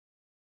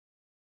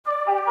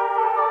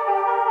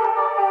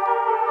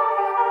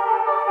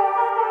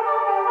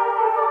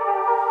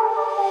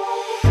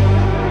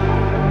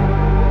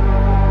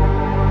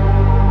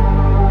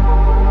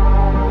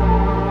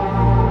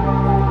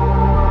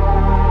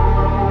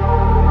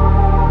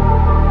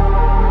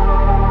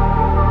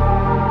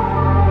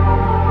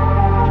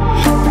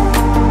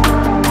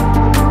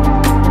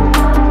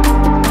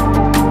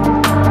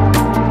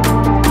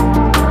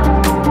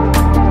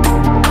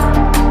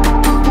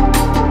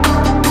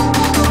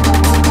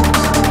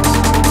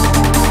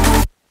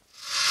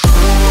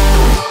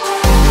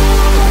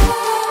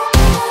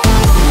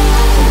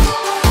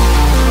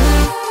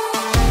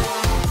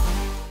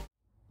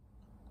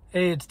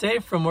Hey, it's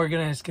Dave from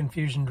Organized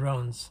Confusion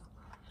Drones.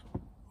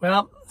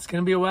 Well, it's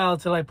going to be a while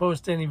till I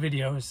post any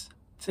videos.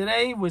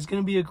 Today was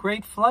going to be a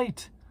great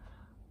flight.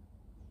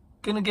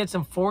 Going to get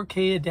some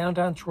 4K at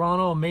downtown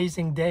Toronto.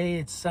 Amazing day.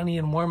 It's sunny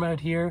and warm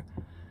out here.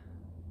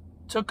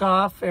 Took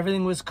off.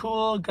 Everything was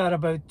cool. Got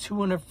about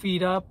 200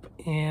 feet up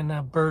and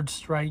a bird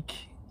strike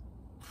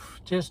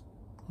just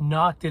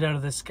knocked it out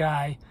of the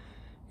sky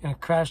and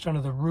it crashed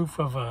onto the roof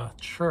of a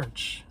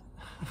church.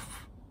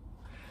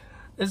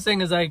 This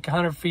thing is like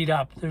 100 feet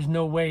up. There's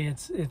no way.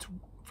 It's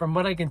from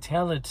what I can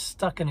tell, it's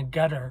stuck in a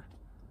gutter.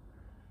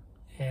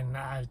 And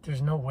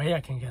there's no way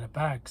I can get it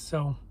back.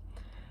 So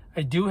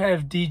I do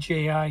have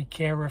DJI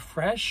Care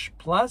Refresh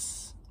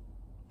Plus.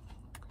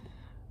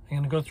 I'm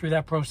going to go through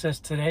that process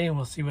today and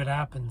we'll see what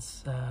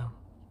happens.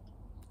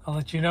 I'll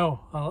let you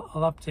know. I'll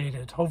update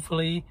it.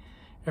 Hopefully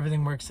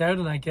everything works out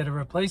and I get a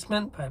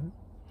replacement. But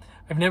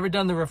I've never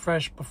done the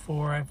refresh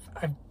before.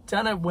 I've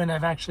done it when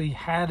I've actually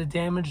had a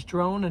damaged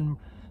drone and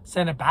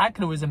sent it back,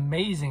 and it was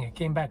amazing. It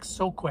came back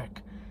so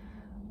quick.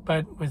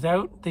 But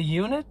without the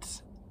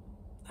unit,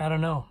 I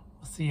don't know.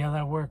 We'll see how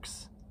that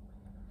works.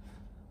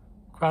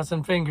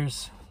 Crossing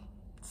fingers.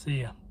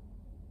 See ya.